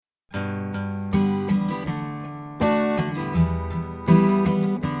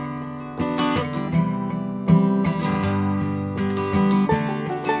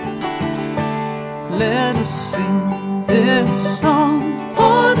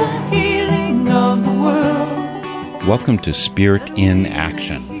Welcome to Spirit in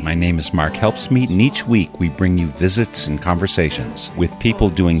Action. My name is Mark Helpsmeet, and each week we bring you visits and conversations with people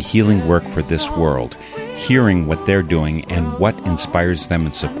doing healing work for this world, hearing what they're doing and what inspires them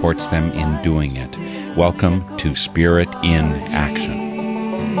and supports them in doing it. Welcome to Spirit in Action.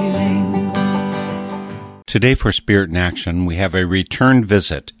 Today for Spirit in Action, we have a return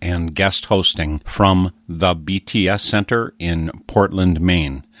visit and guest hosting from the BTS Center in Portland,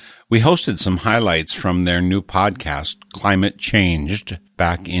 Maine. We hosted some highlights from their new podcast, Climate Changed,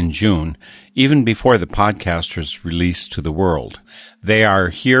 back in June, even before the podcast was released to the world. They are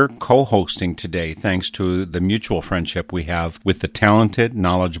here co-hosting today thanks to the mutual friendship we have with the talented,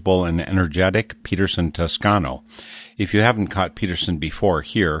 knowledgeable, and energetic Peterson Toscano. If you haven't caught Peterson before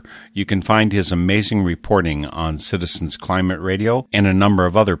here, you can find his amazing reporting on Citizens Climate Radio and a number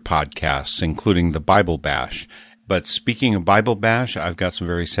of other podcasts, including the Bible Bash. But speaking of Bible Bash, I've got some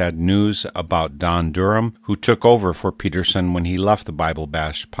very sad news about Don Durham, who took over for Peterson when he left the Bible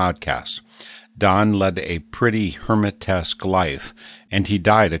Bash podcast. Don led a pretty hermitesque life, and he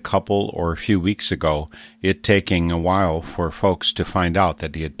died a few weeks ago, it taking a while for folks to find out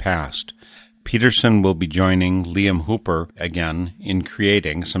that he had passed. Peterson will be joining Liam Hooper again in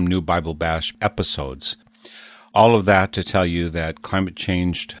creating some new Bible Bash episodes. All of that to tell you that Climate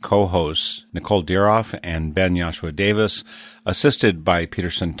Changed co-hosts Nicole Diroff and Ben Joshua Davis, assisted by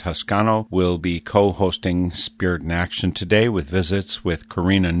Peterson Toscano, will be co-hosting Spirit in Action today with visits with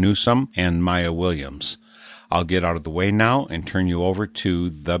Karina Newsom and Maya Williams. I'll get out of the way now and turn you over to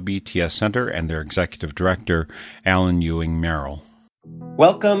the BTS Center and their executive director, Alan Ewing Merrill.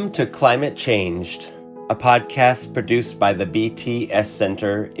 Welcome to Climate Changed, a podcast produced by the BTS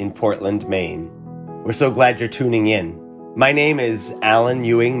Center in Portland, Maine. We're so glad you're tuning in. My name is Alan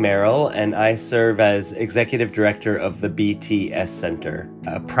Ewing Merrill, and I serve as Executive Director of the BTS Center,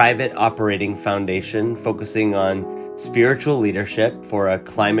 a private operating foundation focusing on spiritual leadership for a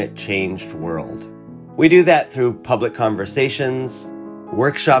climate-changed world. We do that through public conversations,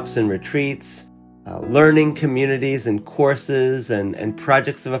 workshops and retreats, learning communities and courses, and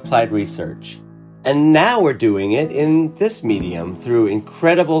projects of applied research. And now we're doing it in this medium through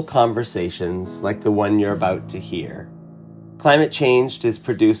incredible conversations like the one you're about to hear. Climate Changed is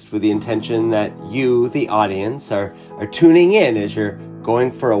produced with the intention that you, the audience, are tuning in as you're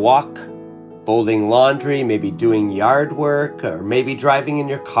going for a walk, folding laundry, maybe doing yard work, or maybe driving in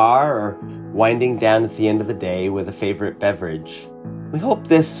your car, or winding down at the end of the day with a favorite beverage. We hope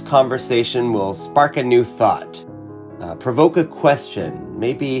this conversation will spark a new thought, provoke a question,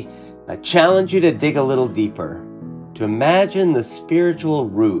 maybe challenge you to dig a little deeper, to imagine the spiritual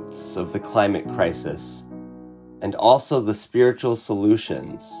roots of the climate crisis, and also the spiritual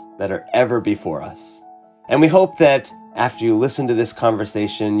solutions that are ever before us. And we hope that after you listen to this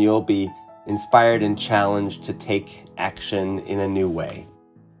conversation, you'll be inspired and challenged to take action in a new way.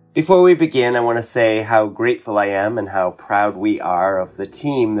 Before we begin, I want to say how grateful I am and how proud we are of the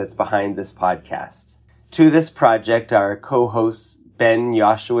team that's behind this podcast. To this project, our co-hosts Ben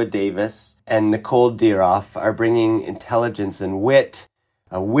Joshua Davis and Nicole Diroff are bringing intelligence and wit,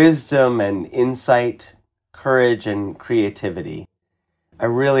 wisdom and insight, courage and creativity. I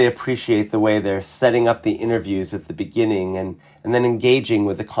really appreciate the way they're setting up the interviews at the beginning and then engaging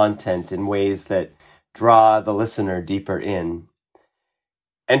with the content in ways that draw the listener deeper in.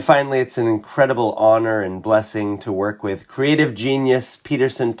 And finally, it's an incredible honor and blessing to work with creative genius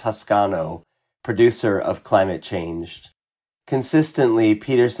Peterson Toscano, producer of Climate Changed. Consistently,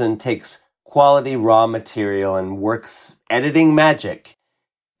 Peterson takes quality raw material and works editing magic,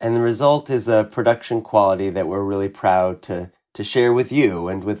 and the result is a production quality that we're really proud to share with you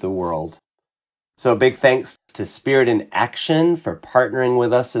and with the world. So a big thanks to Spirit in Action for partnering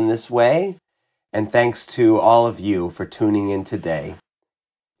with us in this way, and thanks to all of you for tuning in today.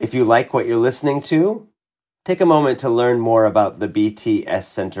 If you like what you're listening to, take a moment to learn more about the BTS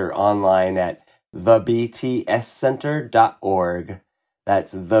Center online at thebtscenter.org.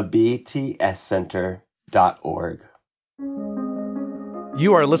 That's thebtscenter.org.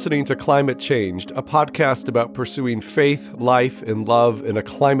 You are listening to Climate Changed, a podcast about pursuing faith, life, and love in a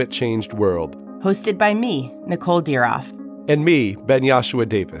climate-changed world. Hosted by me, Nicole Diroff. And me, Ben Joshua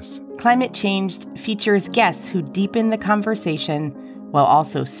Davis. Climate Changed features guests who deepen the conversation while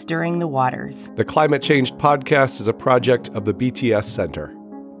also stirring the waters. The Climate Changed podcast is a project of the BTS Center.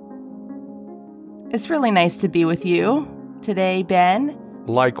 It's really nice to be with you today, Ben.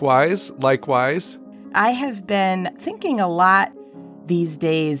 Likewise. I have been thinking a lot these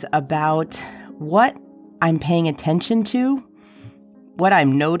days about what I'm paying attention to, what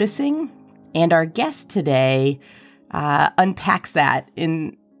I'm noticing, and our guest today unpacks that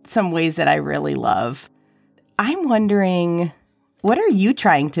in some ways that I really love. I'm wondering, what are you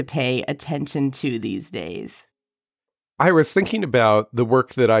trying to pay attention to these days? I was thinking about the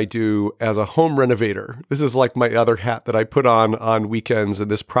work that I do as a home renovator. This is like my other hat that I put on weekends,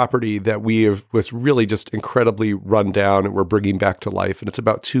 and this property that was really just incredibly run down and we're bringing back to life. And it's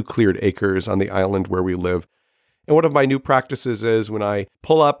about 2 cleared acres on the island where we live. And one of my new practices is when I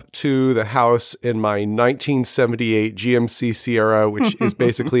pull up to the house in my 1978 GMC Sierra, which is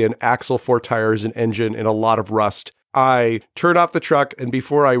basically an axle, 4 tires, an engine, and a lot of rust, I turn off the truck, and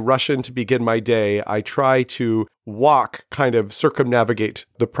before I rush in to begin my day, I try to walk, kind of circumnavigate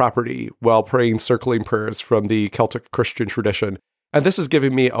the property while praying circling prayers from the Celtic Christian tradition. And this has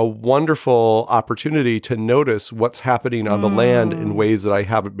given me a wonderful opportunity to notice what's happening on the land in ways that I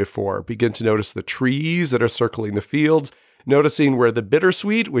haven't before. Begin to notice the trees that are circling the fields, noticing where the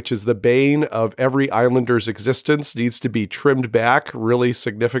bittersweet, which is the bane of every islander's existence, needs to be trimmed back really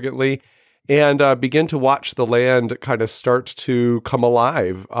significantly. And begin to watch the land kind of start to come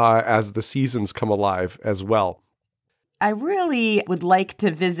alive as the seasons come alive as well. I really would like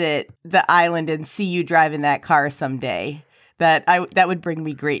to visit the island and see you drive in that car someday. That would bring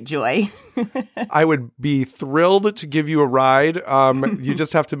me great joy. I would be thrilled to give you a ride. You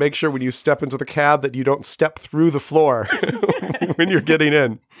just have to make sure when you step into the cab that you don't step through the floor when you're getting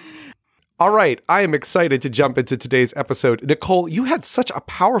in. All right, I am excited to jump into today's episode. Nicole, you had such a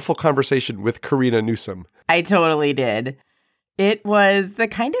powerful conversation with Karina Newsom. I totally did. It was the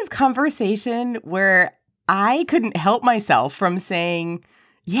kind of conversation where I couldn't help myself from saying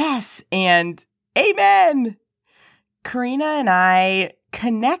yes and amen. Karina and I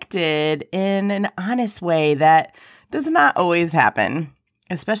connected in an honest way that does not always happen,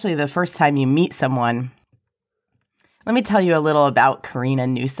 especially the first time you meet someone. Let me tell you a little about Karina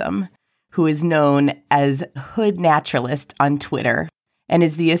Newsom, who is known as Hood Naturalist on Twitter and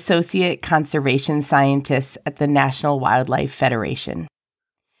is the Associate Conservation Scientist at the National Wildlife Federation.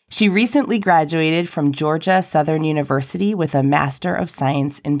 She recently graduated from Georgia Southern University with a Master of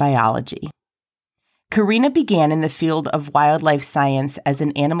Science in Biology. Karina began in the field of wildlife science as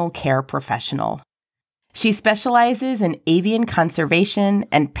an animal care professional. She specializes in avian conservation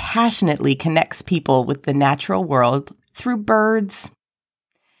and passionately connects people with the natural world through birds.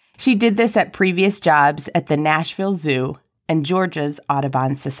 She did this at previous jobs at the Nashville Zoo and Georgia's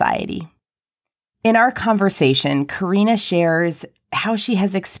Audubon Society. In our conversation, Karina shares how she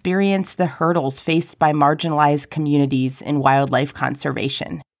has experienced the hurdles faced by marginalized communities in wildlife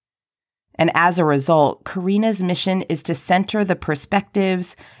conservation. And as a result, Karina's mission is to center the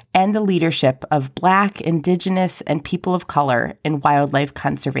perspectives and the leadership of Black, Indigenous, and people of color in wildlife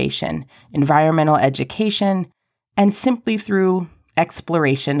conservation, environmental education, and simply through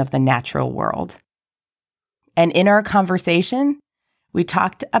exploration of the natural world. And in our conversation, we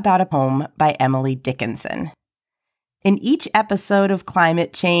talked about a poem by Emily Dickinson. In each episode of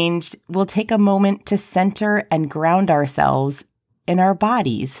Climate Changed, we'll take a moment to center and ground ourselves in our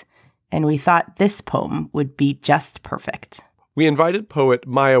bodies, and we thought this poem would be just perfect. We invited poet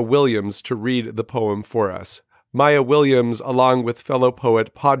Maya Williams to read the poem for us. Maya Williams, along with fellow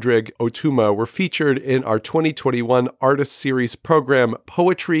poet Padraig Otuma, were featured in our 2021 Artist Series program,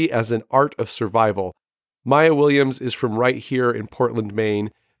 Poetry as an Art of Survival. Maya Williams is from right here in Portland,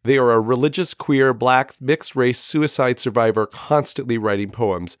 Maine. They are a religious, queer, Black, mixed-race suicide survivor constantly writing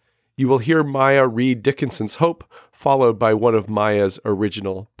poems. You will hear Maya read Dickinson's Hope, followed by one of Maya's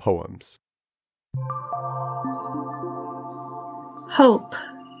original poems. Hope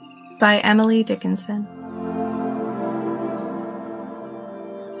by Emily Dickinson.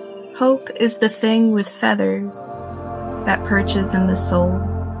 Hope is the thing with feathers that perches in the soul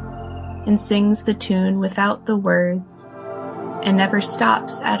and sings the tune without the words and never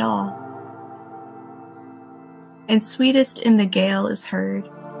stops at all. And sweetest in the gale is heard,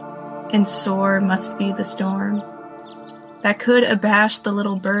 and sore must be the storm that could abash the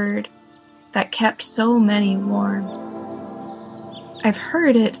little bird that kept so many warm. I've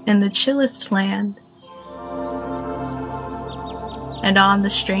heard it in the chillest land and on the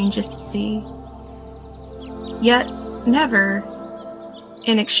strangest sea, yet never,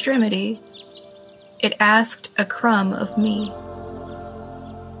 in extremity, it asked a crumb of me.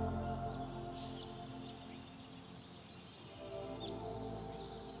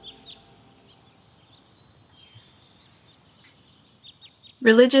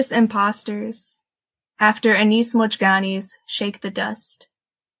 Religious impostors, after Anis Mojgani's Shake the Dust.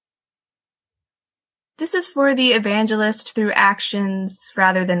 This is for the evangelist through actions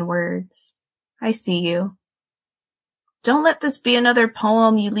rather than words. I see you. Don't let this be another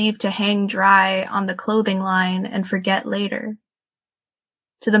poem you leave to hang dry on the clothing line and forget later.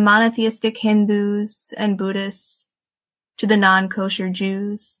 to the monotheistic Hindus and Buddhists, to the non-kosher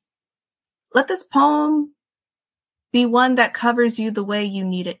Jews. Let this poem be one that covers you the way you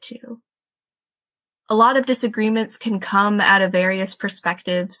need it to. A lot of disagreements can come out of various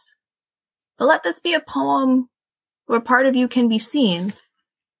perspectives, but let this be a poem where part of you can be seen,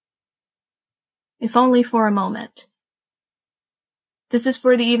 if only for a moment. This is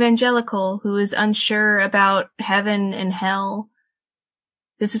for the evangelical who is unsure about heaven and hell.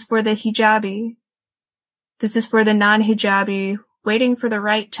 This is for the hijabi. This is for the non-hijabi waiting for the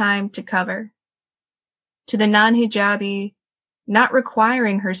right time to cover. To the non-hijabi not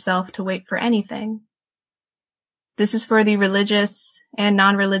requiring herself to wait for anything. This is for the religious and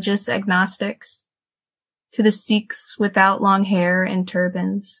non-religious agnostics. To the Sikhs without long hair and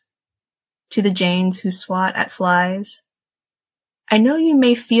turbans. To the Jains who swat at flies. I know you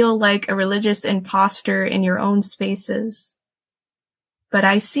may feel like a religious imposter in your own spaces, but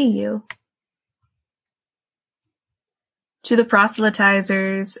I see you. To the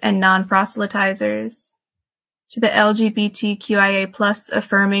proselytizers and non-proselytizers, to the LGBTQIA+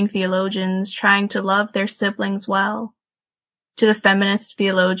 affirming theologians trying to love their siblings well, to the feminist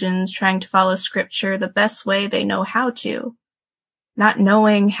theologians trying to follow scripture the best way they know how to, not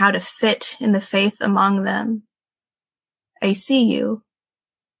knowing how to fit in the faith among them. I see you,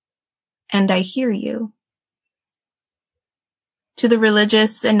 and I hear you. To the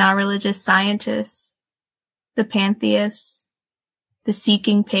religious and non-religious scientists, the pantheists, the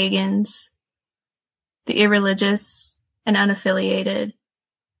seeking pagans, the irreligious and unaffiliated,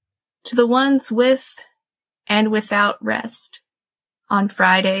 to the ones with and without rest on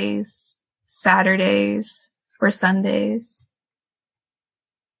Fridays, Saturdays, or Sundays,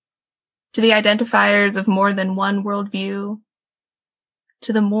 to the identifiers of more than one worldview,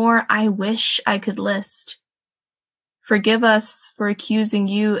 to the more I wish I could list. Forgive us for accusing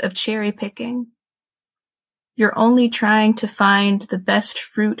you of cherry picking. You're only trying to find the best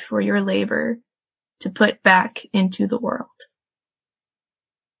fruit for your labor to put back into the world.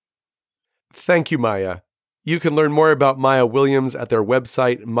 Thank you, Maya. You can learn more about Maya Williams at their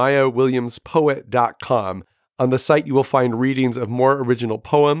website, mayawilliamspoet.com. On the site, you will find readings of more original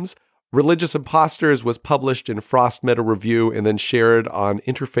poems. Religious Imposters was published in Frost Meadow Review and then shared on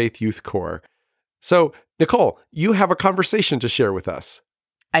Interfaith Youth Corps. So, Nicole, you have a conversation to share with us.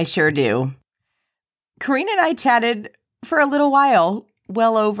 I sure do. Karina and I chatted for a little while,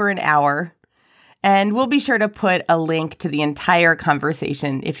 well over an hour, and we'll be sure to put a link to the entire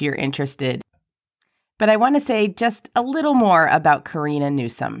conversation if you're interested. But I want to say just a little more about Karina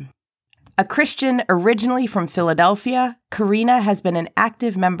Newsom. A Christian originally from Philadelphia, Karina has been an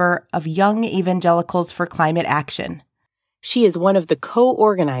active member of Young Evangelicals for Climate Action. She is one of the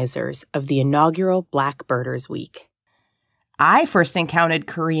co-organizers of the inaugural Black Birders Week. I first encountered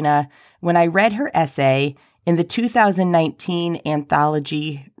Karina when I read her essay in the 2019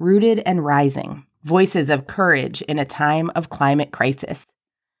 anthology Rooted and Rising, Voices of Courage in a Time of Climate Crisis.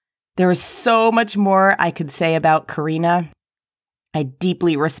 There is so much more I could say about Karina. I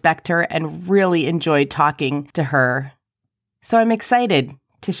deeply respect her and really enjoyed talking to her. So I'm excited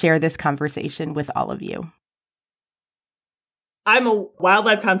to share this conversation with all of you. I'm a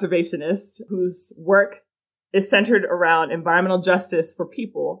wildlife conservationist whose work is centered around environmental justice for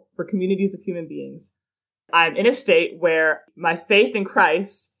people, for communities of human beings. I'm in a state where my faith in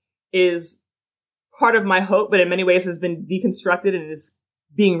Christ is part of my hope, but in many ways has been deconstructed and is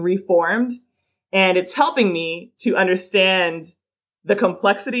being reformed. And it's helping me to understand the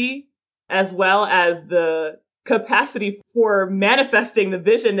complexity as well as the capacity for manifesting the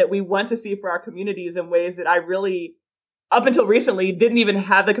vision that we want to see for our communities in ways that I really, up until recently, didn't even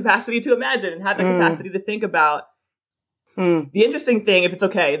have the capacity to imagine and have the capacity to think about. The interesting thing, if it's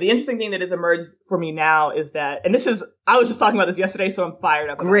okay, the interesting thing that has emerged for me now is that, and this is, I was just talking about this yesterday, so I'm fired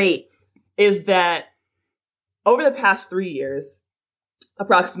up. Great. Is that over the past 3 years,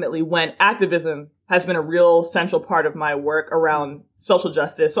 approximately, when activism has been a real central part of my work around social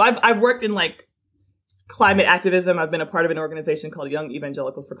justice. So I've worked in like climate activism. I've been a part of an organization called Young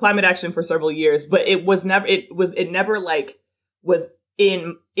Evangelicals for Climate Action for several years, but it never like was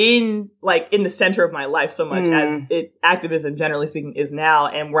in the center of my life so much as activism, generally speaking, is now,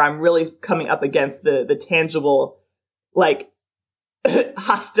 and where I'm really coming up against the tangible, like,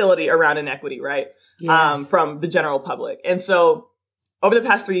 hostility around inequity, right? Yes. From the general public. And so over the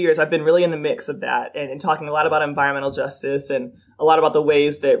past 3 years, I've been really in the mix of that and talking a lot about environmental justice and a lot about the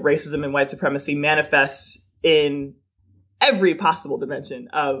ways that racism and white supremacy manifests in every possible dimension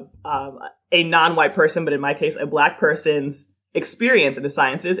of a non-white person, but in my case, a Black person's experience in the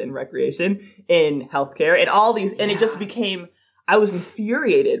sciences, in recreation, in healthcare, and all these. And it just became, I was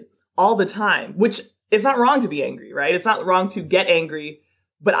infuriated all the time, which it's not wrong to be angry, right? It's not wrong to get angry,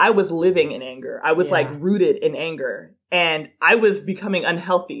 but I was living in anger. I was like rooted in anger, and I was becoming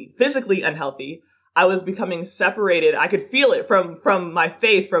unhealthy, physically unhealthy. I was becoming separated. I could feel it from my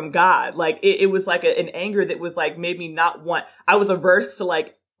faith, from God. Like it was like an anger that was like made me not want. I was averse to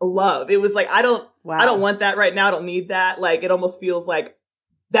like love. It was like I don't want that right now. I don't need that. Like it almost feels like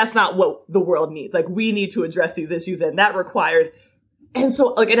that's not what the world needs. Like we need to address these issues, and that requires. And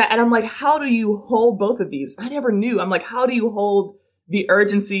so like and I'm like, how do you hold both of these? I never knew. I'm like, how do you hold the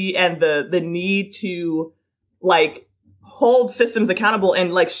urgency and the need to like hold systems accountable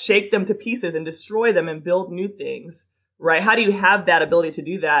and like shake them to pieces and destroy them and build new things, right? How do you have that ability to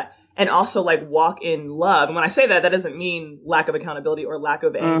do that and also like walk in love? And when I say that, that doesn't mean lack of accountability or lack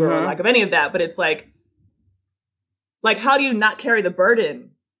of anger or lack of any of that, but it's like how do you not carry the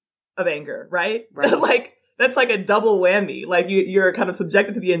burden of anger, right? Like that's like a double whammy. Like you're kind of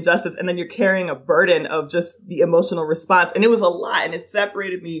subjected to the injustice, and then you're carrying a burden of just the emotional response. And it was a lot, and it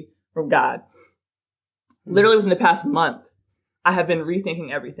separated me from God. Literally within the past month, I have been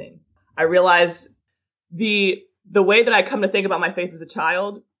rethinking everything. I realized the way that I come to think about my faith as a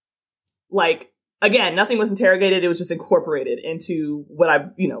child, like, again, nothing was interrogated. It was just incorporated into what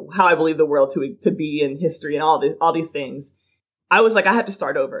how I believe the world to be in history and all these things. I was like, I have to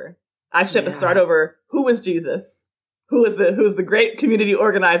start over. I actually have to start over. Who was Jesus? Who is the great community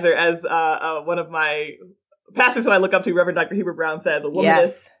organizer, as one of my pastors who I look up to, Reverend Dr. Heber Brown, says, a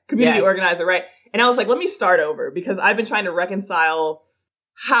womanist community organizer, right? And I was like, let me start over, because I've been trying to reconcile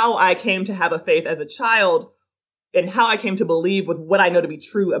how I came to have a faith as a child and how I came to believe with what I know to be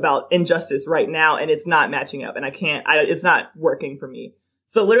true about injustice right now. And it's not matching up, and it's not working for me.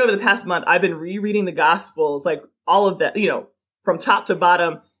 So literally over the past month, I've been rereading the Gospels, like all of that, from top to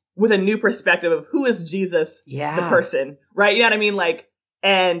bottom, with a new perspective of who is Jesus, the person, right? You know what I mean? Like,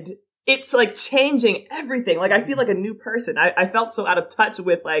 and it's like changing everything. Like I feel like a new person. I felt so out of touch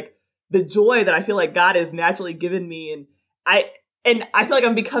with like the joy that I feel like God has naturally given me. And I feel like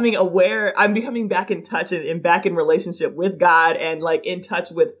I'm becoming aware. I'm becoming back in touch and back in relationship with God, and like in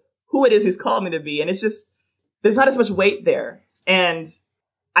touch with who it is He's called me to be. And it's just, there's not as much weight there, and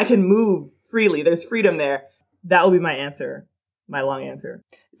I can move freely. There's freedom there. That will be my answer. My long answer.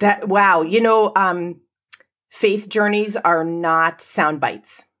 Wow. Faith journeys are not sound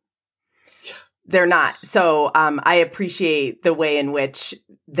bites. They're not. So I appreciate the way in which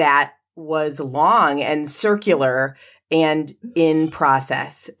that was long and circular and in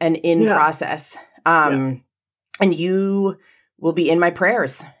process. And you will be in my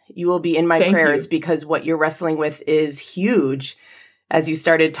prayers. You will be in my prayers, because what you're wrestling with is huge. As you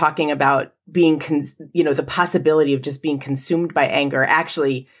started talking about being, the possibility of just being consumed by anger,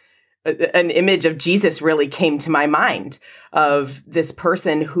 actually, an image of Jesus really came to my mind, of this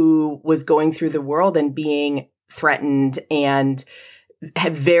person who was going through the world and being threatened and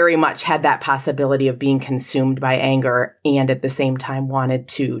had very much had that possibility of being consumed by anger, and at the same time wanted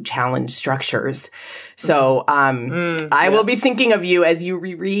to challenge structures. So I will be thinking of you as you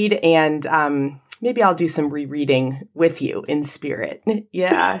reread, and maybe I'll do some rereading with you in spirit.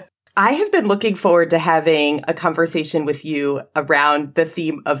 Yeah. I have been looking forward to having a conversation with you around the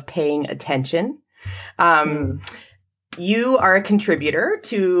theme of paying attention. You are a contributor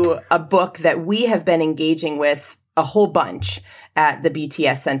to a book that we have been engaging with a whole bunch at the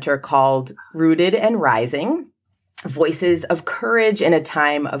BTS Center, called Rooted and Rising: Voices of Courage in a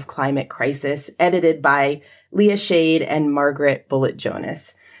Time of Climate Crisis, edited by Leah Shade and Margaret Bullitt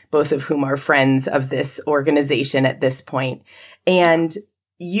Jonas, both of whom are friends of this organization at this point. And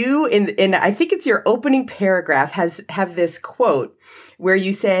you, in I think it's your opening paragraph, have this quote where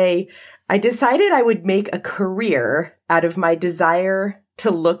you say, "I decided I would make a career out of my desire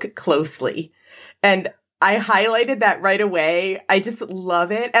to look closely." And I highlighted that right away. I just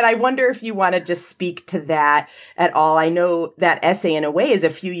love it. And I wonder if you want to just speak to that at all. I know that essay in a way is a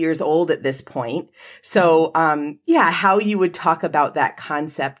few years old at this point. So, how you would talk about that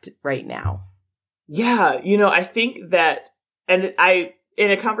concept right now. Yeah. I think that, and in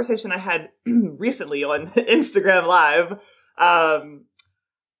a conversation I had recently on Instagram Live,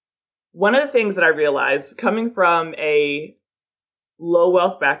 one of the things that I realized, coming from a low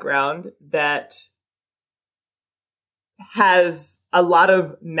wealth background that has a lot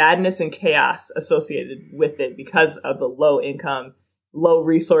of madness and chaos associated with it because of the low income, low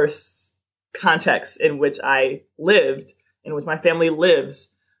resource context in which I lived, in which my family lives.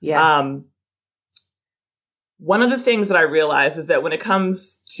 Yes. One of the things that I realized is that when it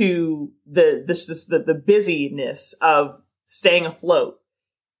comes to the busyness of staying afloat,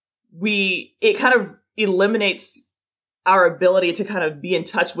 it kind of eliminates our ability to kind of be in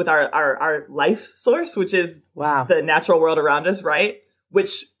touch with our life source, which is the natural world around us, right?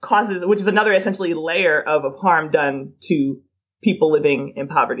 Which is another essentially layer of harm done to people living in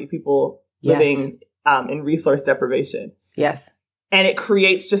poverty, people living in resource deprivation. Yes. And it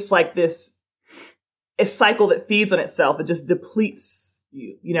creates just like a cycle that feeds on itself. It just depletes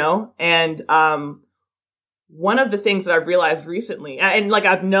you, you know? And one of the things that I've realized recently, and like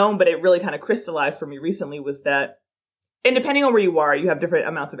I've known, but it really kind of crystallized for me recently, was that, and depending on where you are, you have different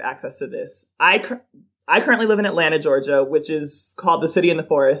amounts of access to this. I currently live in Atlanta, Georgia, which is called the city in the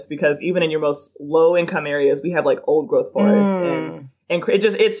forest, because even in your most low income areas, we have like old growth forests and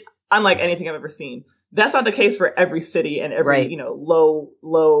it's unlike anything I've ever seen. That's not the case for every city and every, you know,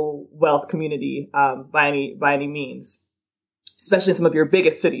 low wealth community, by any means, especially in some of your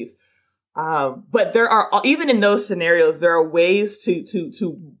biggest cities. But there are, even in those scenarios, there are ways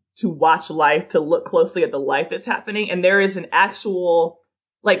to watch life, to look closely at the life that's happening. And there is an actual,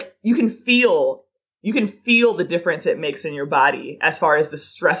 like, you can feel the difference it makes in your body as far as the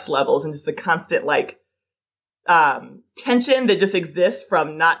stress levels and just the constant, like, tension that just exists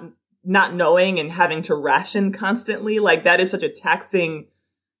from not knowing and having to ration constantly. Like, that is such a taxing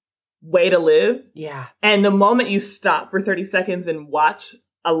way to live. Yeah. And the moment you stop for 30 seconds and watch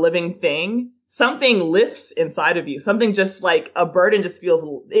a living thing, something lifts inside of you. Something just like a burden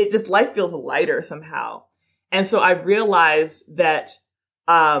life feels lighter somehow. And so I've realized that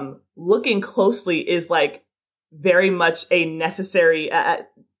looking closely is like very much a necessary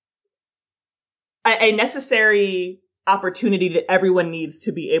opportunity that everyone needs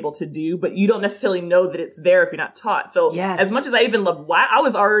to be able to do, but you don't necessarily know that it's there if you're not taught. So as much as I even love, I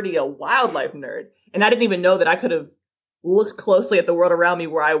was already a wildlife nerd, and I didn't even know that I could have looked closely at the world around me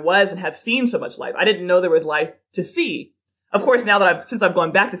where I was and have seen so much life. I didn't know there was life to see. Of course, now that since I've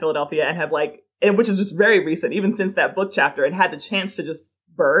gone back to Philadelphia and have which is just very recent, even since that book chapter, and had the chance to just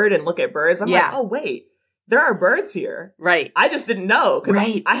bird and look at birds, I'm like, oh wait, there are birds here. Right. I just didn't know,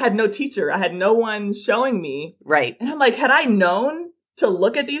 because I had no teacher. I had no one showing me. Right. And I'm like, had I known to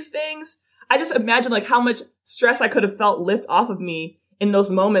look at these things, I just imagine like how much stress I could have felt lift off of me in those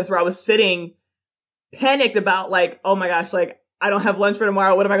moments where I was sitting panicked about like, oh my gosh, like I don't have lunch for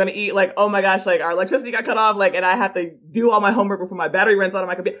tomorrow. What am I going to eat? Like, oh my gosh, like our electricity got cut off. Like, and I have to do all my homework before my battery runs out on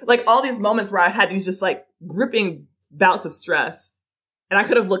my computer. Like all these moments where I had these just like gripping bouts of stress, and I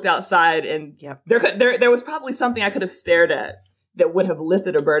could have looked outside and there was probably something I could have stared at that would have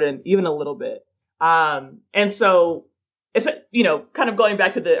lifted a burden even a little bit. And so it's, you know, kind of going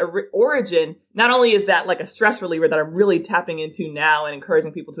back to the origin, not only is that like a stress reliever that I'm really tapping into now and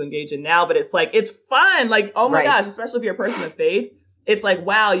encouraging people to engage in now, but it's like, it's fun. Like, oh my gosh, especially if you're a person of faith, it's like,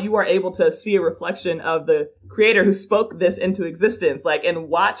 wow, you are able to see a reflection of the creator who spoke this into existence, like, and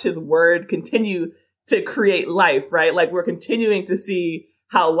watch his word continue to create life, right? Like we're continuing to see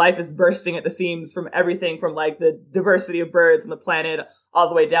how life is bursting at the seams from everything from like the diversity of birds on the planet all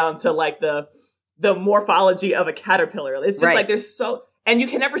the way down to like the morphology of a caterpillar. It's just like there's and you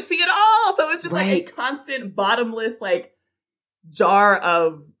can never see it all. So it's just like a constant bottomless like jar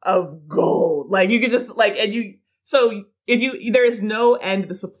of gold. Like you could just like, there is no end to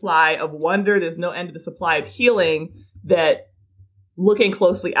the supply of wonder. There's no end to the supply of healing that looking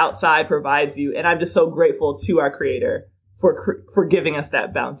closely outside provides you. And I'm just so grateful to our creator for giving us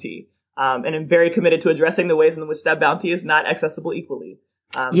that bounty. And I'm very committed to addressing the ways in which that bounty is not accessible equally.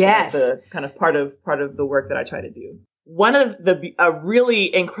 Yes. So that's a kind of part of the work that I try to do. One of a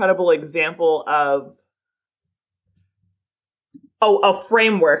really incredible example of a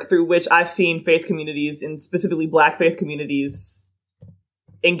framework through which I've seen faith communities, and specifically Black faith communities,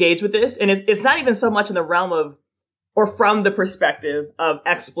 engage with this. And it's not even so much in the realm of, or from the perspective of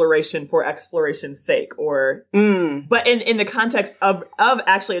exploration for exploration's sake, or, but in the context of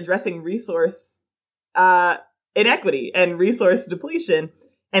actually addressing resource, inequity and resource depletion,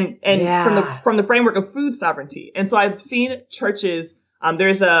 and from the framework of food sovereignty. And so I've seen churches,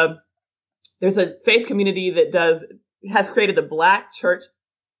 there's a faith community that has created the Black church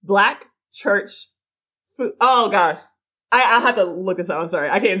food. Oh gosh. I'll have to look this up. I'm sorry.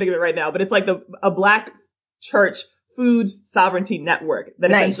 I can't even think of it right now, but it's like a Black church food sovereignty network that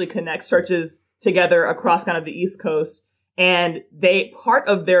essentially connects churches together across kind of the East Coast. And part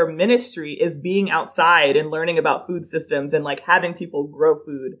of their ministry is being outside and learning about food systems and like having people grow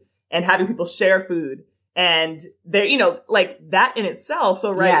food and having people share food. And they're, you know, like that in itself.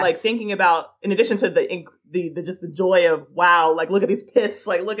 So, like thinking about, in addition to the joy of, wow, like look at these pits,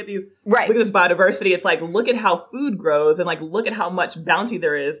 like look at these, look at this biodiversity. It's like, look at how food grows and like, look at how much bounty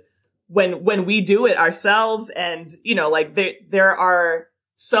there is when we do it ourselves. And, you know, like there are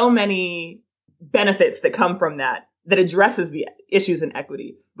so many benefits that come from that that addresses the issues in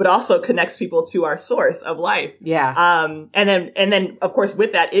equity, but also connects people to our source of life. Yeah. And then of course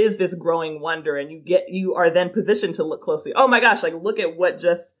with that is this growing wonder, and you are then positioned to look closely. Oh my gosh, like look at what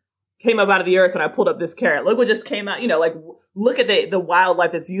just came up out of the earth when I pulled up this carrot. Look what just came out, like look at the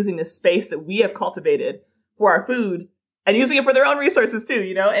wildlife that's using this space that we have cultivated for our food and using it for their own resources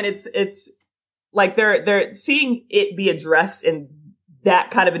too, and it's like they're seeing it be addressed in that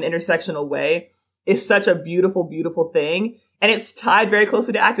kind of an intersectional way is such a beautiful, beautiful thing. And it's tied very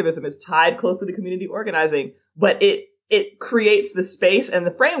closely to activism. It's tied closely to community organizing, but it creates the space and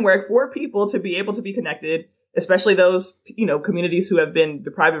the framework for people to be able to be connected, especially those, communities who have been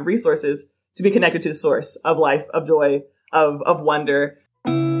deprived of resources, to be connected to the source of life, of joy, of wonder.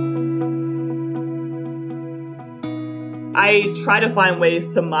 I try to find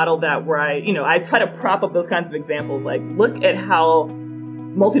ways to model that where I try to prop up those kinds of examples. Like, look at how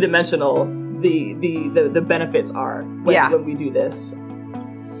multidimensional the benefits are when we do this.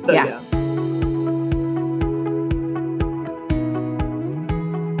 So yeah.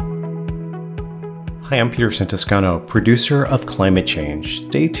 Hi, I'm Peter Santiscano, producer of Climate Change.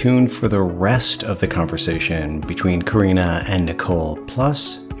 Stay tuned for the rest of the conversation between Karina and Nicole.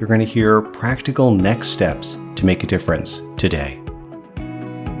 Plus, you're going to hear practical next steps to make a difference today.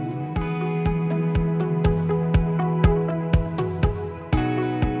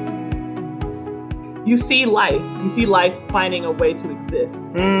 You see life finding a way to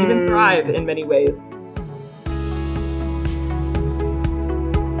exist, even thrive in many ways.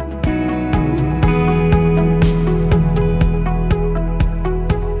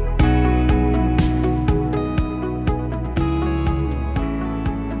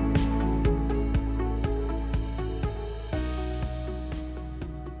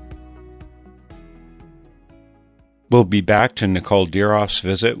 We'll be back to Nicole Dieroff's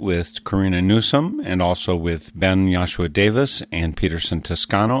visit with Karina Newsom and also with Ben Yashua Davis and Peter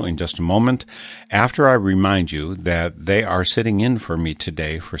Santiscano in just a moment, after I remind you that they are sitting in for me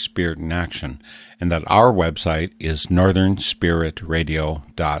today for Spirit in Action, and that our website is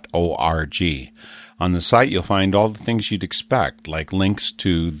northernspiritradio.org. On the site, you'll find all the things you'd expect, like links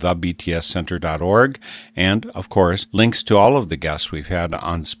to thebtscenter.org and, of course, links to all of the guests we've had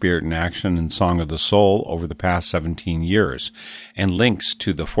on Spirit in Action and Song of the Soul over the past 17 years, and links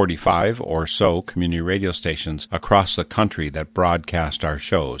to the 45 or so community radio stations across the country that broadcast our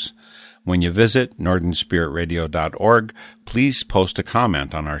shows. When you visit northernspiritradio.org, please post a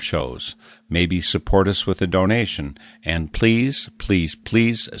comment on our shows. Maybe support us with a donation. And please, please,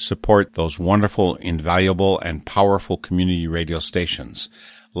 please support those wonderful, invaluable, and powerful community radio stations.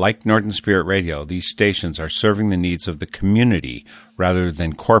 Like Northern Spirit Radio, these stations are serving the needs of the community rather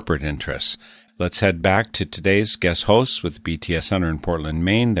than corporate interests. Let's head back to today's guest hosts with the BTS Center in Portland,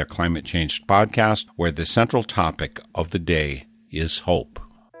 Maine, their Climate Change podcast, where the central topic of the day is hope.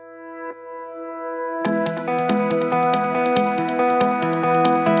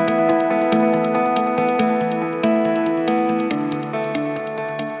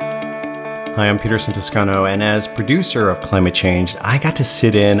 Hi, I'm Peter Santiscano, and as producer of Climate Change, I got to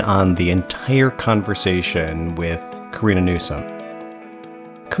sit in on the entire conversation with Karina Newsom.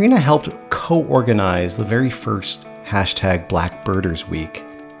 Karina helped co-organize the very first #BlackBirders Week.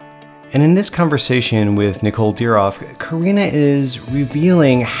 And in this conversation with Nicole Dieroff, Karina is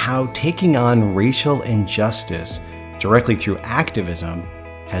revealing how taking on racial injustice directly through activism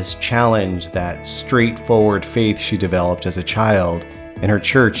has challenged that straightforward faith she developed as a child in her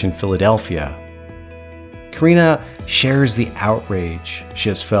church in Philadelphia. Karina shares the outrage she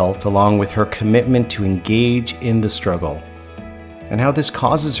has felt along with her commitment to engage in the struggle and how this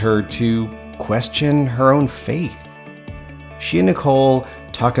causes her to question her own faith. She and Nicole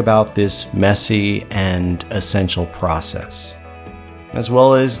talk about this messy and essential process, as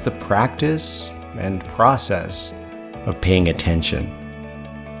well as the practice and process of paying attention.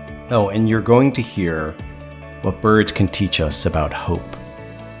 Oh, and you're going to hear what birds can teach us about hope.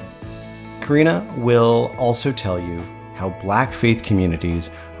 Karina will also tell you how Black faith communities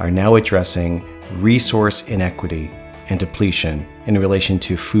are now addressing resource inequity and depletion in relation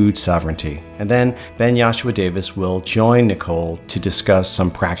to food sovereignty. And then Ben Yashua Davis will join Nicole to discuss some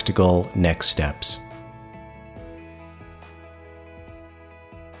practical next steps.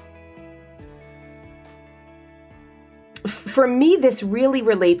 For me, this really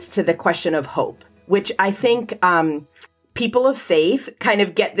relates to the question of hope, which I think people of faith kind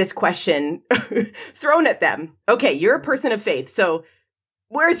of get this question thrown at them. Okay, you're a person of faith, so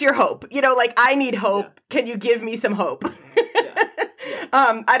where's your hope? I need hope. Yeah. Can you give me some hope? Yeah.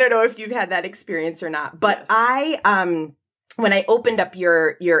 I don't know if you've had that experience or not, but yes. I when I opened up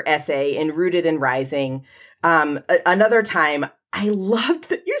your essay in Rooted and Rising, Another time, I loved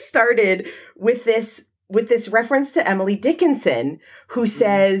that you started with this reference to Emily Dickinson, who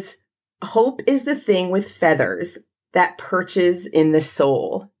says, "Hope is the thing with feathers that perches in the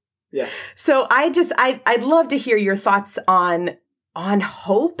soul." Yeah. So I'd love to hear your thoughts on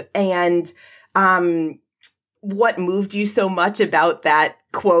hope and what moved you so much about that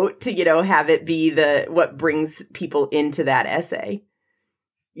quote to, have it be what brings people into that essay.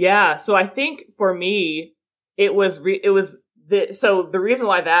 Yeah. So I think for me, the reason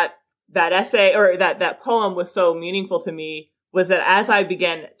why that essay or that poem was so meaningful to me was that as I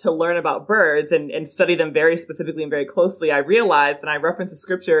began to learn about birds and study them very specifically and very closely, I realized, and I referenced a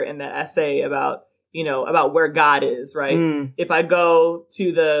scripture in that essay about where God is, right? If I go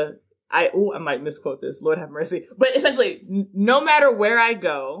to I might misquote this, Lord have mercy, but essentially, no matter where I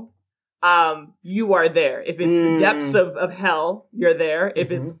go, you are there. If it's the depths of hell, you're there.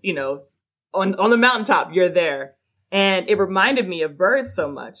 If it's, on the mountaintop, you're there. And it reminded me of birds so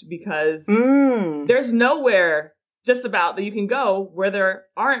much because there's nowhere just about that you can go where there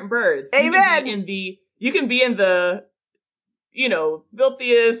aren't birds. Amen. You can be in the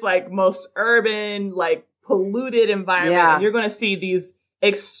filthiest, like most urban, like polluted environment. Yeah. And you're going to see these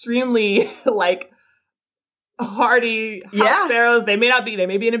extremely like hardy house sparrows. They may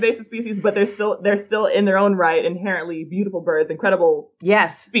be an invasive species, but they're still in their own right, inherently beautiful birds, incredible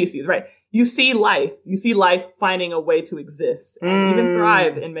species, right? You see life finding a way to exist and even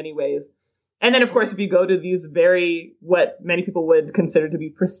thrive in many ways. And then, of course, if you go to these what many people would consider to be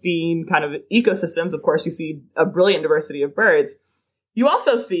pristine kind of ecosystems, of course, you see a brilliant diversity of birds. You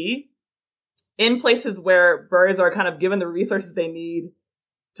also see in places where birds are kind of given the resources they need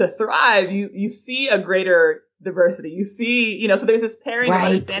to thrive, you see a greater diversity. You see, so there's this pairing of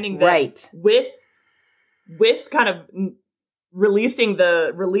understanding that with kind of releasing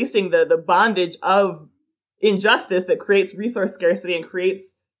the bondage of injustice that creates resource scarcity and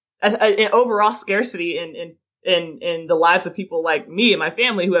creates an overall scarcity in the lives of people like me and my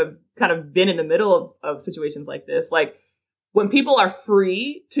family who have kind of been in the middle of situations like this. Like when people are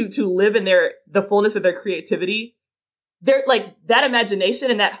free to live in the fullness of their creativity, they're like that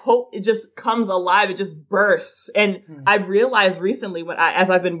imagination and that hope, it just comes alive. It just bursts. And I've realized recently as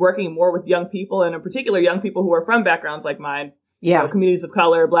I've been working more with young people, and in particular young people who are from backgrounds like mine, communities of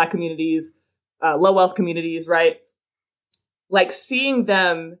color, Black communities, low wealth communities, right? Like seeing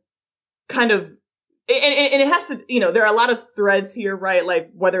them kind of, and it has to, there are a lot of threads here, right?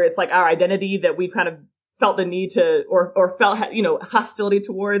 Like whether it's like our identity that we've kind of felt the need to, or felt, hostility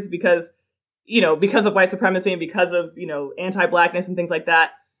towards because of white supremacy and because of, anti-Blackness and things like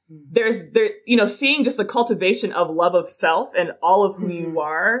that. Seeing just the cultivation of love of self and all of who you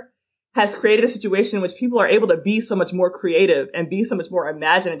are has created a situation in which people are able to be so much more creative and be so much more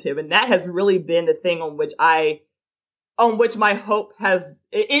imaginative. And that has really been the thing in which my hope has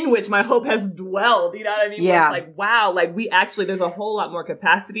dwelled. You know what I mean? Yeah. Where it's like, wow, like there's a whole lot more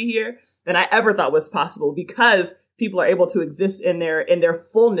capacity here than I ever thought was possible because people are able to exist in their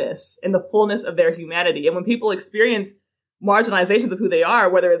fullness, in the fullness of their humanity. And when people experience marginalizations of who they are,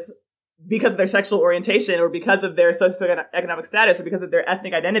 whether it's because of their sexual orientation or because of their socioeconomic status or because of their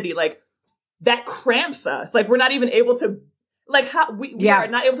ethnic identity, like that cramps us. Like we're not even able to, like how we are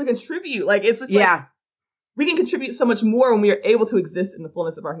not able to contribute. Like it's just like, we can contribute so much more when we are able to exist in the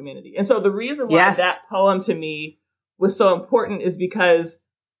fullness of our humanity. And so the reason why that poem to me was so important is because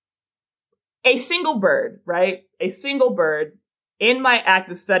a single bird, right? A single bird, in my act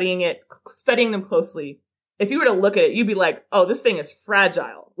of studying them closely, if you were to look at it, you'd be like, oh, this thing is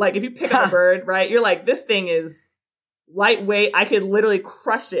fragile. Like if you pick up a bird, right? You're like, this thing is lightweight. I could literally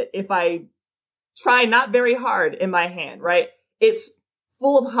crush it if I try not very hard in my hand, right? It's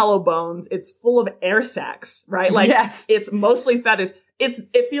full of hollow bones. It's full of air sacs, right? Like it's mostly feathers.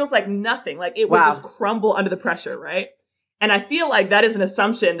 It feels like nothing. Like it would just crumble under the pressure, right? And I feel like that is an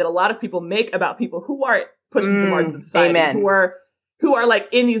assumption that a lot of people make about people who are pushed to the margins of society, who are like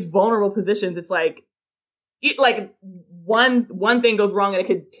in these vulnerable positions. It's like one thing goes wrong and it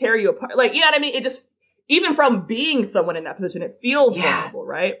could tear you apart. Like, you know what I mean? It just, even from being someone in that position, it feels vulnerable,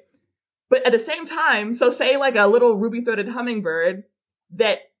 right? But at the same time, so say like a little ruby-throated hummingbird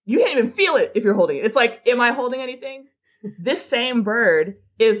that you can't even feel it if you're holding it. It's like, am I holding anything? This same bird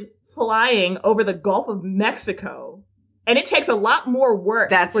is flying over the Gulf of Mexico, and it takes a lot more work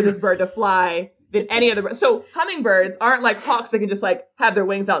for this bird to fly than any other bird. So hummingbirds aren't like hawks that can just like have their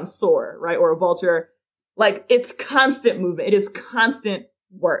wings out and soar, right? Or a vulture. Like it's constant movement. It is constant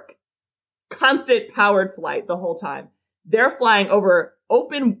work, constant powered flight the whole time. They're flying over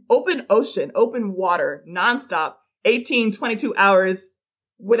open ocean, open water, nonstop, 18, 22 hours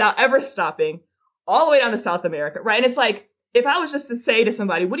without ever stopping, all the way down to South America, right? And it's like, if I was just to say to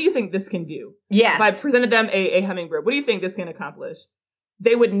somebody, what do you think this can do? Yes. If I presented them a hummingbird, what do you think this can accomplish?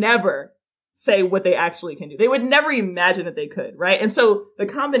 They would never say what they actually can do. They would never imagine that they could, right? And so the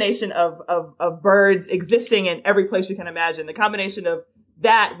combination of birds existing in every place you can imagine, the combination of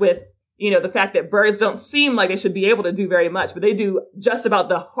that with, the fact that birds don't seem like they should be able to do very much, but they do just about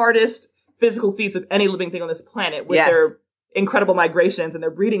the hardest physical feats of any living thing on this planet with their incredible migrations and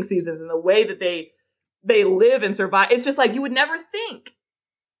their breeding seasons and the way that they live and survive. It's just like, you would never think.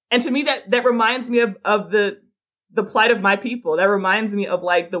 And to me, that reminds me of the plight of my people. That reminds me of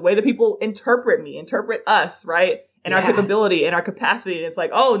like the way that people interpret us, right? And our capability and our capacity. And it's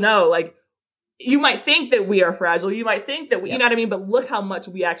like, oh no, like you might think that we are fragile. You might think that we, you know what I mean? But look how much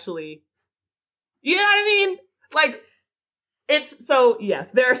we actually, you know what I mean? Like, it's so,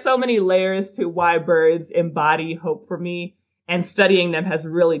 yes, there are so many layers to why birds embody hope for me. And studying them has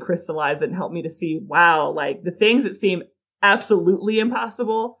really crystallized and helped me to see, wow, like the things that seem absolutely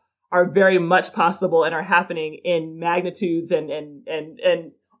impossible are very much possible and are happening in magnitudes and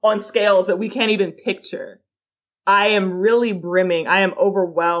on scales that we can't even picture. I am really brimming. I am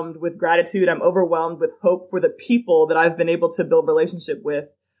overwhelmed with gratitude. I'm overwhelmed with hope for the people that I've been able to build relationship with.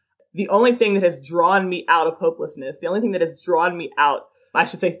 The only thing that has drawn me out of hopelessness, the only thing that has drawn me out, I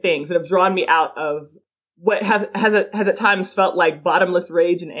should say things that have drawn me out of what has at times felt like bottomless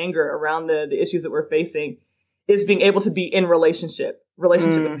rage and anger around the issues that we're facing, is being able to be in relationship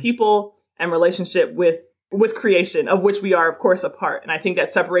with people and relationship with creation, of which we are, of course, a part. And I think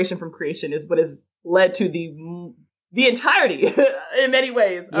that separation from creation is what has led to the entirety in many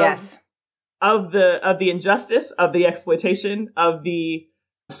ways of the injustice, of the exploitation, of the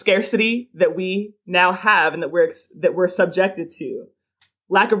scarcity that we now have and that we're subjected to.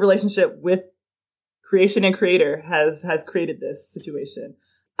 Lack of relationship with creation and creator has created this situation.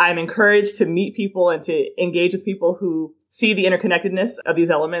 I'm encouraged to meet people and to engage with people who see the interconnectedness of these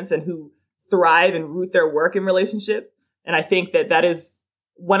elements and who thrive and root their work in relationship. And I think that is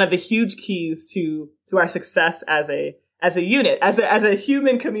one of the huge keys to our success as a unit, as a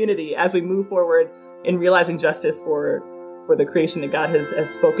human community, as we move forward in realizing justice for the creation that God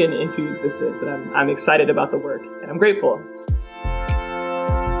has spoken into existence. And I'm excited about the work and I'm grateful.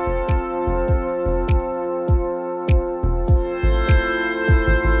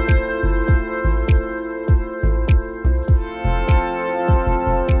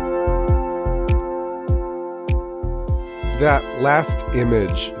 That last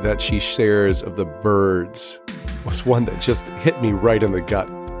image that she shares of the birds was one that just hit me right in the gut.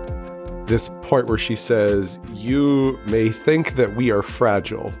 This point where she says, you may think that we are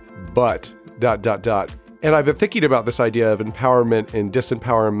fragile, but ... And I've been thinking about this idea of empowerment and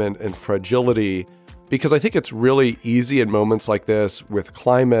disempowerment and fragility because I think it's really easy in moments like this with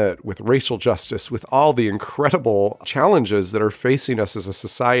climate, with racial justice, with all the incredible challenges that are facing us as a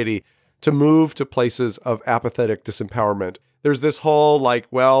society to move to places of apathetic disempowerment. There's this whole like,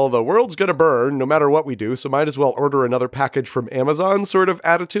 well, the world's going to burn no matter what we do, so might as well order another package from Amazon sort of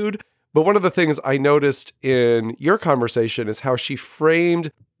attitude. But one of the things I noticed in your conversation is how she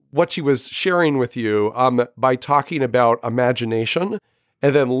framed what she was sharing with you by talking about imagination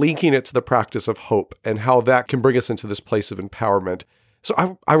and then linking it to the practice of hope and how that can bring us into this place of empowerment.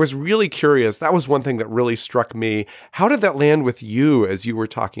 So I was really curious. That was one thing that really struck me. How did that land with you as you were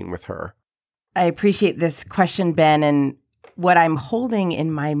talking with her? I appreciate this question, Ben. And what I'm holding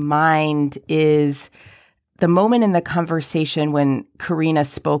in my mind is the moment in the conversation when Karina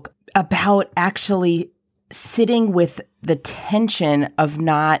spoke about actually sitting with the tension of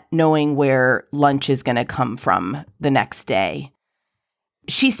not knowing where lunch is going to come from the next day.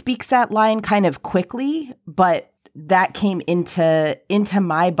 She speaks that line kind of quickly, but that came into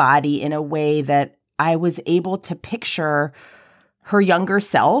my body in a way that I was able to picture her younger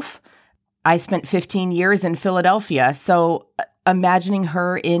self. I spent 15 years in Philadelphia, so imagining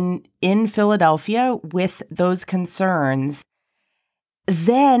her in Philadelphia with those concerns.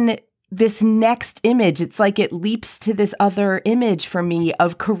 Then this next image, it's like it leaps to this other image for me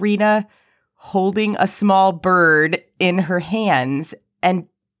of Karina holding a small bird in her hands and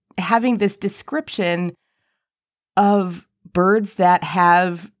having this description of birds that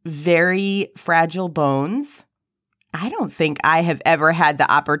have very fragile bones. I don't think I have ever had the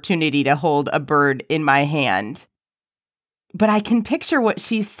opportunity to hold a bird in my hand, but I can picture what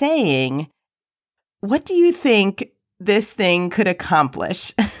she's saying. What do you think this thing could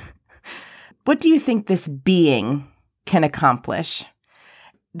accomplish? What do you think this being can accomplish?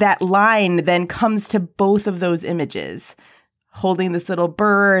 That line then comes to both of those images, holding this little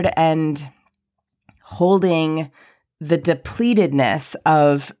bird and holding the depletedness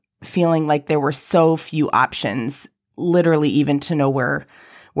of feeling like there were so few options, literally even to know where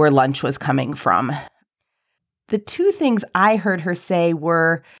lunch was coming from. The two things I heard her say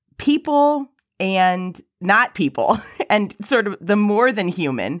were people and not people, and sort of the more than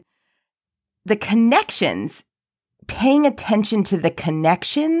human. The connections, paying attention to the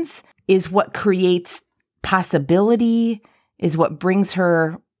connections is what creates possibility, is what brings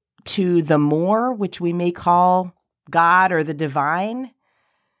her to the more, which we may call God or the divine.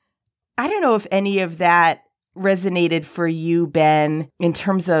 I don't know if any of that resonated for you, Ben, in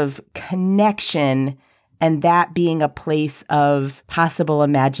terms of connection and that being a place of possible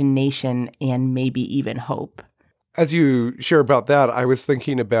imagination and maybe even hope. As you share about that, I was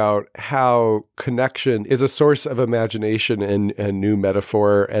thinking about how connection is a source of imagination and new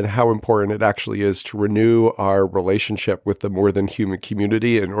metaphor, and how important it actually is to renew our relationship with the more than human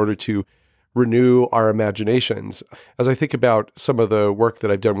community in order to renew our imaginations. As I think about some of the work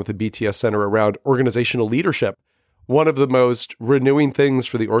that I've done with the BTS Center around organizational leadership, one of the most renewing things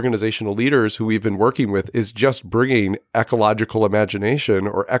for the organizational leaders who we've been working with is just bringing ecological imagination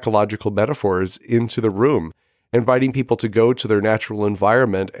or ecological metaphors into the room, inviting people to go to their natural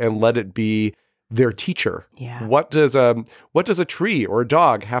environment and let it be their teacher. Yeah. What does a tree or a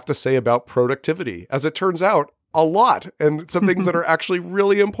dog have to say about productivity? As it turns out, a lot, and some things that are actually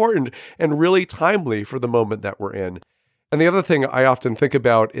really important and really timely for the moment that we're in. And the other thing I often think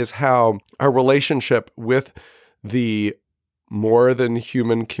about is how our relationship with the more than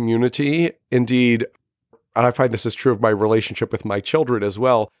human community, indeed, and I find this is true of my relationship with my children as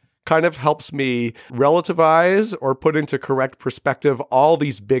well, kind of helps me relativize or put into correct perspective all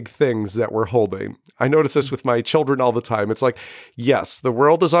these big things that we're holding. I notice this with my children all the time. It's like, yes, the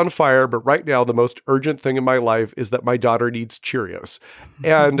world is on fire, but right now the most urgent thing in my life is that my daughter needs Cheerios.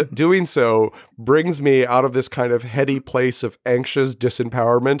 And doing so brings me out of this kind of heady place of anxious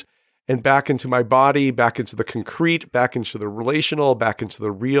disempowerment and back into my body, back into the concrete, back into the relational, back into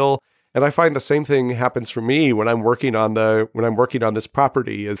the real. And I find the same thing happens for me when I'm working on this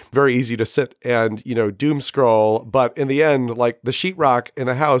property. It's very easy to sit and, doom scroll, but in the end, like the sheetrock in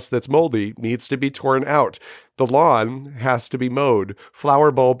a house that's moldy needs to be torn out. The lawn has to be mowed.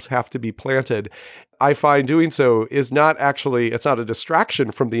 Flower bulbs have to be planted. I find doing so is not it's not a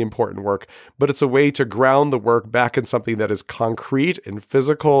distraction from the important work, but it's a way to ground the work back in something that is concrete and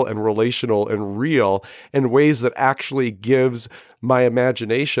physical and relational and real in ways that actually gives my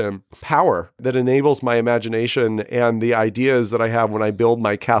imagination power, that enables my imagination and the ideas that I have when I build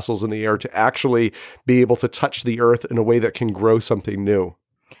my castles in the air to actually be able to touch the earth in a way that can grow something new.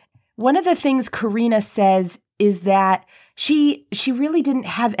 One of the things Karina says is that she really didn't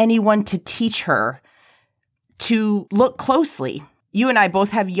have anyone to teach her to look closely. You and I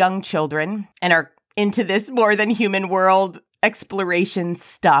both have young children and are into this more than human world exploration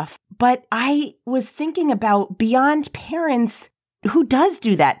stuff. But I was thinking about beyond parents, who does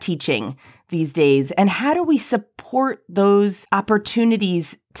do that teaching these days? And how do we support those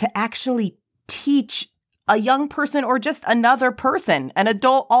opportunities to actually teach a young person or just another person, an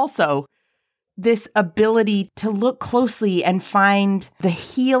adult also, this ability to look closely and find the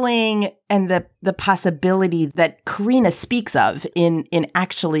healing and the possibility that Karina speaks of in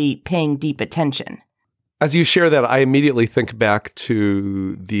actually paying deep attention? As you share that, I immediately think back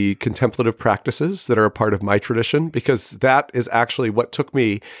to the contemplative practices that are a part of my tradition, because that is actually what took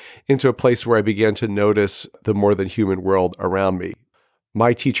me into a place where I began to notice the more than human world around me.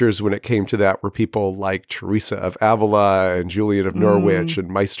 My teachers, when it came to that, were people like Teresa of Avila and Julian of Norwich and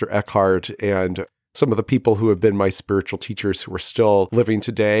Meister Eckhart and some of the people who have been my spiritual teachers who are still living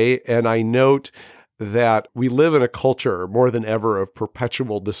today. And I note that we live in a culture more than ever of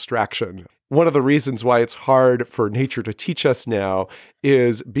perpetual distraction. One of the reasons why it's hard for nature to teach us now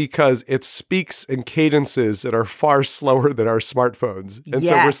is because it speaks in cadences that are far slower than our smartphones. And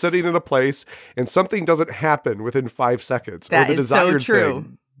so we're sitting in a place and something doesn't happen within 5 seconds. That or the is so desired true.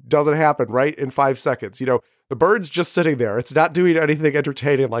 thing doesn't happen right in 5 seconds. The bird's just sitting there. It's not doing anything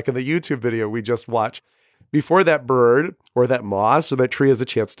entertaining like in the YouTube video we just watched. Before that bird or that moss or that tree has a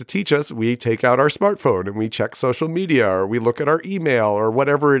chance to teach us, we take out our smartphone and we check social media or we look at our email or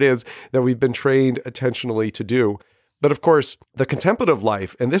whatever it is that we've been trained attentionally to do. But of course, the contemplative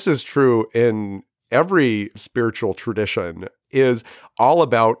life, and this is true in every spiritual tradition, is all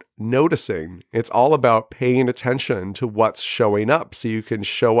about noticing. It's all about paying attention to what's showing up so you can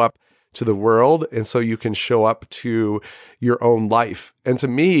show up to the world and so you can show up to your own life. And to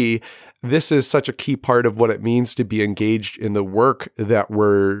me, this is such a key part of what it means to be engaged in the work that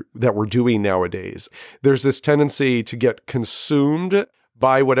we're doing nowadays. There's this tendency to get consumed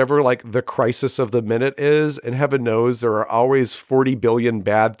by whatever like the crisis of the minute is. And heaven knows there are always 40 billion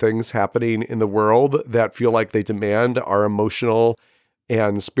bad things happening in the world that feel like they demand our emotional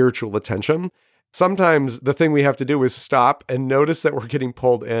and spiritual attention. Sometimes the thing we have to do is stop and notice that we're getting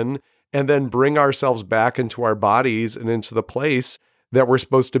pulled in and then bring ourselves back into our bodies and into the place that we're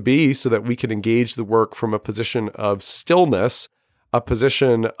supposed to be so that we can engage the work from a position of stillness, a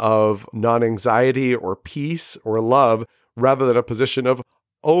position of non-anxiety or peace or love, rather than a position of,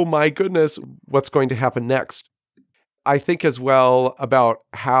 oh my goodness, what's going to happen next? I think as well about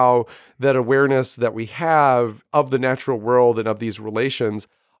how that awareness that we have of the natural world and of these relations,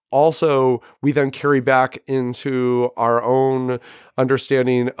 also we then carry back into our own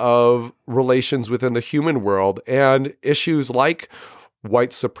understanding of relations within the human world and issues like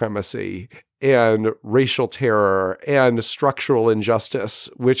white supremacy and racial terror and structural injustice,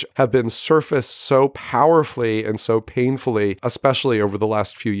 which have been surfaced so powerfully and so painfully, especially over the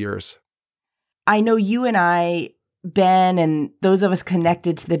last few years. I know you and I, Ben, and those of us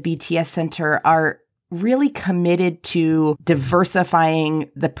connected to the BTS Center are really committed to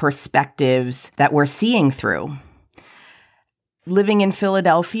diversifying the perspectives that we're seeing through. Living in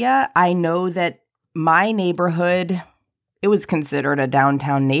Philadelphia, I know that my neighborhood, it was considered a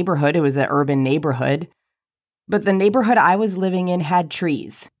downtown neighborhood. It was an urban neighborhood. But the neighborhood I was living in had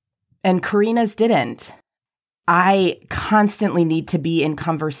trees, and Karina's didn't. I constantly need to be in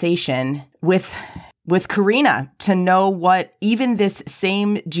conversation with Karina to know what even this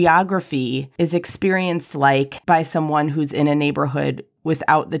same geography is experienced like by someone who's in a neighborhood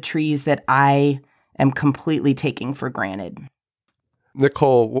without the trees that I am completely taking for granted.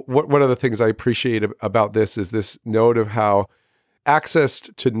 Nicole, one of the things I appreciate about this is this note of how access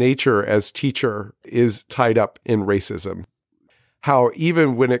to nature as teacher is tied up in racism. How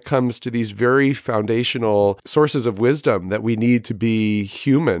even when it comes to these very foundational sources of wisdom that we need to be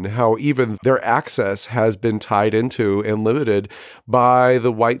human, how even their access has been tied into and limited by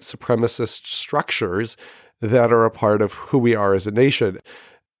the white supremacist structures that are a part of who we are as a nation.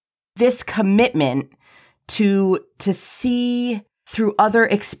 This commitment to see through other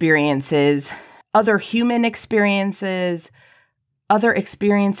experiences, other human experiences, other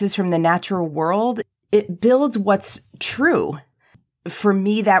experiences from the natural world, it builds what's true. For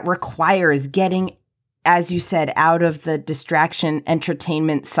me, that requires getting, as you said, out of the distraction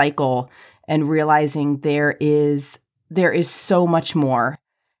entertainment cycle and realizing there is so much more.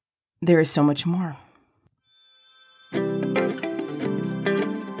 There is so much more.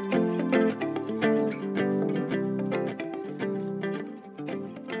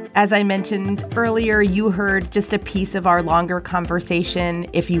 As I mentioned earlier, you heard just a piece of our longer conversation.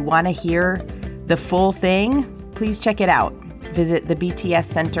 If you want to hear the full thing, please check it out. Visit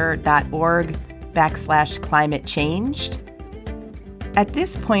thebtscenter.org/climate changed. At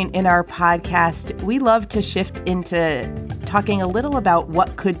this point in our podcast, we love to shift into talking a little about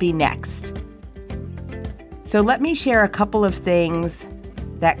what could be next. So let me share a couple of things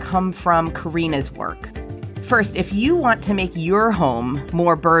that come from Karina's work. First, if you want to make your home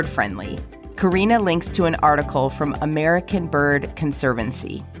more bird-friendly, Karina links to an article from American Bird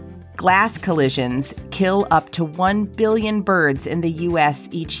Conservancy. Glass collisions kill up to 1 billion birds in the U.S.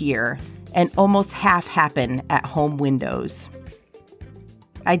 each year, and almost half happen at home windows.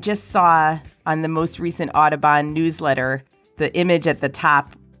 I just saw on the most recent Audubon newsletter the image at the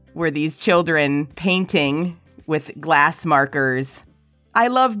top where these children painting with glass markers, "I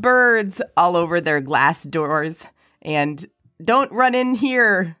love birds," all over their glass doors, and "don't run in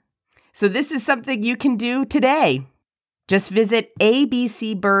here." So this is something you can do today. Just visit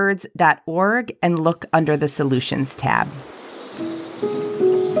abcbirds.org and look under the Solutions tab.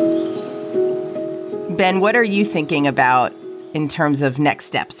 Ben, what are you thinking about in terms of next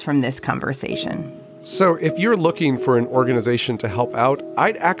steps from this conversation? So if you're looking for an organization to help out,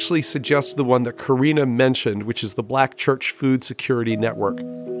 I'd actually suggest the one that Karina mentioned, which is the Black Church Food Security Network.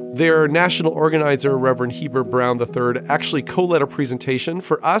 Their national organizer, Reverend Heber Brown III, actually co-led a presentation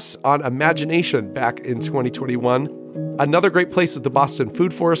for us on imagination back in 2021. Another great place is the Boston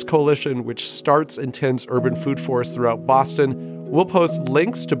Food Forest Coalition, which starts and tends urban food forests throughout Boston. We'll post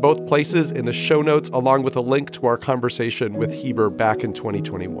links to both places in the show notes, along with a link to our conversation with Heber back in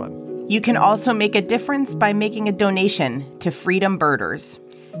 2021. You can also make a difference by making a donation to Freedom Birders.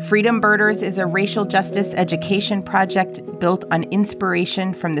 Freedom Birders is a racial justice education project built on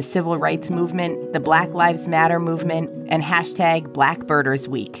inspiration from the civil rights movement, the Black Lives Matter movement, and hashtag Black Birders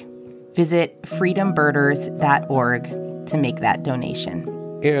Week. Visit freedombirders.org to make that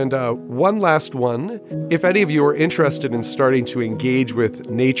donation. And one last one. If any of you are interested in starting to engage with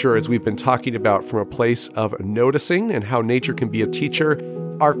nature, as we've been talking about from a place of noticing and how nature can be a teacher,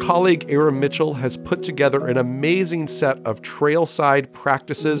 our colleague Aram Mitchell has put together an amazing set of trailside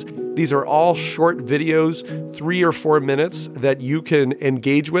practices. These are all short videos, 3 or 4 minutes, that you can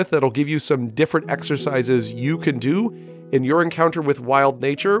engage with. That'll give you some different exercises you can do in your encounter with wild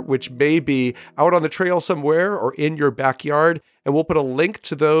nature, which may be out on the trail somewhere or in your backyard. And we'll put a link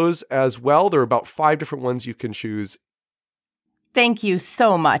to those as well. There are about 5 different ones you can choose. Thank you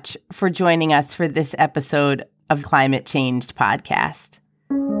so much for joining us for this episode of Climate Changed Podcast.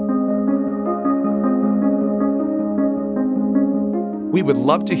 We would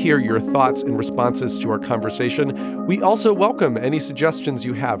love to hear your thoughts and responses to our conversation. We also welcome any suggestions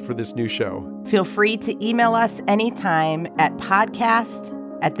you have for this new show. Feel free to email us anytime at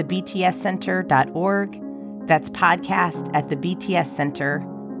podcast@thebtscenter.org. That's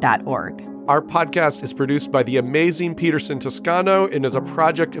podcast@thebtscenter.org. Our podcast is produced by the amazing Peterson Toscano and is a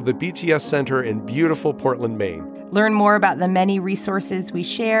project of the BTS Center in beautiful Portland, Maine. Learn more about the many resources we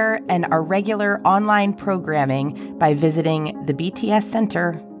share and our regular online programming by visiting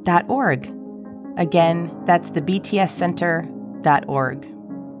thebtscenter.org. Again, that's thebtscenter.org.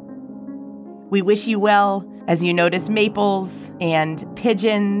 We wish you well as you notice maples and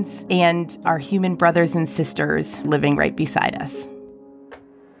pigeons and our human brothers and sisters living right beside us.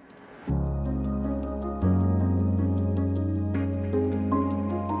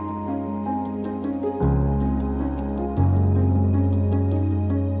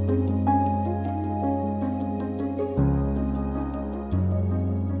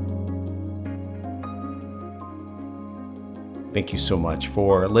 Thank you so much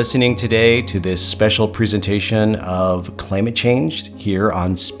for listening today to this special presentation of Climate Changed here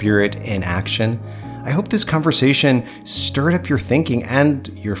on Spirit in Action. I hope this conversation stirred up your thinking and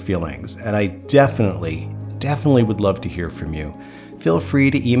your feelings, and I definitely would love to hear from you. Feel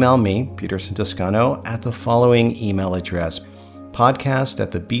free to email me, Peterson Toscano, at the following email address,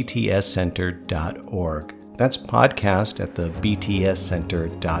 podcast@thebtscenter.org. That's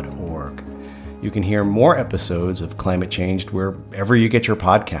podcast@thebtscenter.org. You can hear more episodes of Climate Changed wherever you get your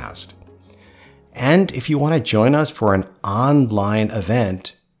podcast. And if you want to join us for an online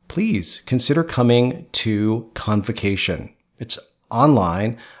event, please consider coming to Convocation. It's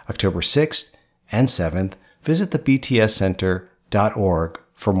online, October 6th and 7th. Visit thebtscenter.org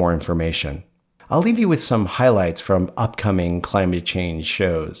for more information. I'll leave you with some highlights from upcoming climate change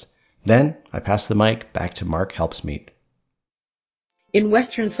shows. Then I pass the mic back to Mark Helpsmeet. In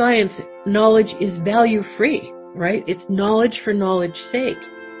Western science, knowledge is value-free, right? It's knowledge for knowledge's sake.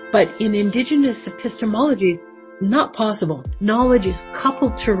 But in indigenous epistemologies, not possible. Knowledge is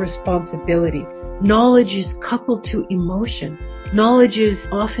coupled to responsibility. Knowledge is coupled to emotion. Knowledge is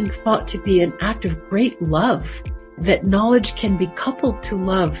often thought to be an act of great love, that knowledge can be coupled to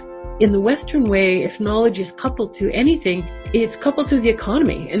love. In the Western way, if knowledge is coupled to anything, it's coupled to the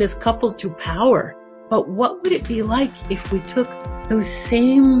economy and it's coupled to power. But what would it be like if we took those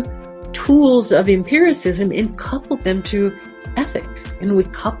same tools of empiricism and coupled them to ethics, and we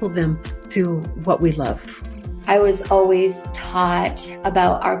couple them to what we love? I was always taught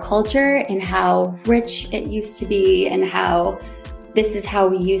about our culture and how rich it used to be and how this is how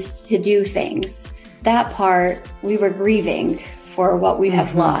we used to do things. That part, we were grieving for what we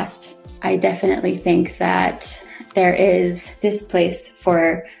have lost. I definitely think that there is this place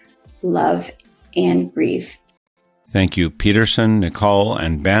for love and grief. Thank you, Peterson, Nicole,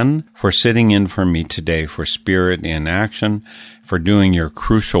 and Ben, for sitting in for me today for Spirit in Action, for doing your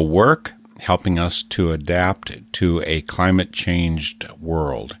crucial work, helping us to adapt to a climate-changed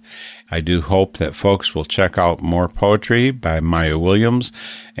world. I do hope that folks will check out more poetry by Maya Williams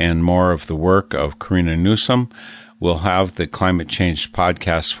and more of the work of Karina Newsom. We'll have the Climate Change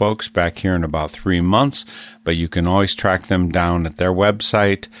Podcast folks back here in about 3 months, but you can always track them down at their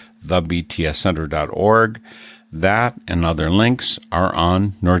website, thebtscenter.org. That and other links are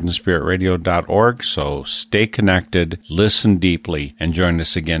on northernspiritradio.org, so stay connected, listen deeply, and join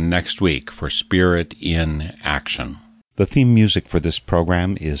us again next week for Spirit in Action. The theme music for this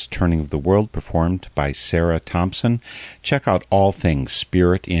program is Turning of the World, performed by Sarah Thompson. Check out all things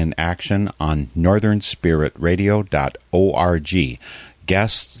Spirit in Action on northernspiritradio.org.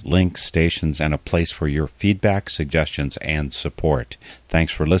 Guests, links, stations, and a place for your feedback, suggestions, and support.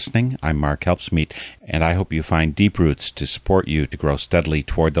 Thanks for listening. I'm Mark Helpsmeet, and I hope you find deep roots to support you to grow steadily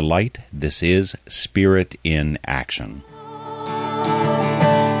toward the light. This is Spirit in Action.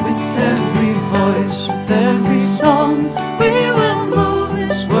 With every voice, with every song, we will move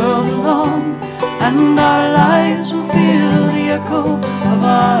this world along, and our lives will feel the echo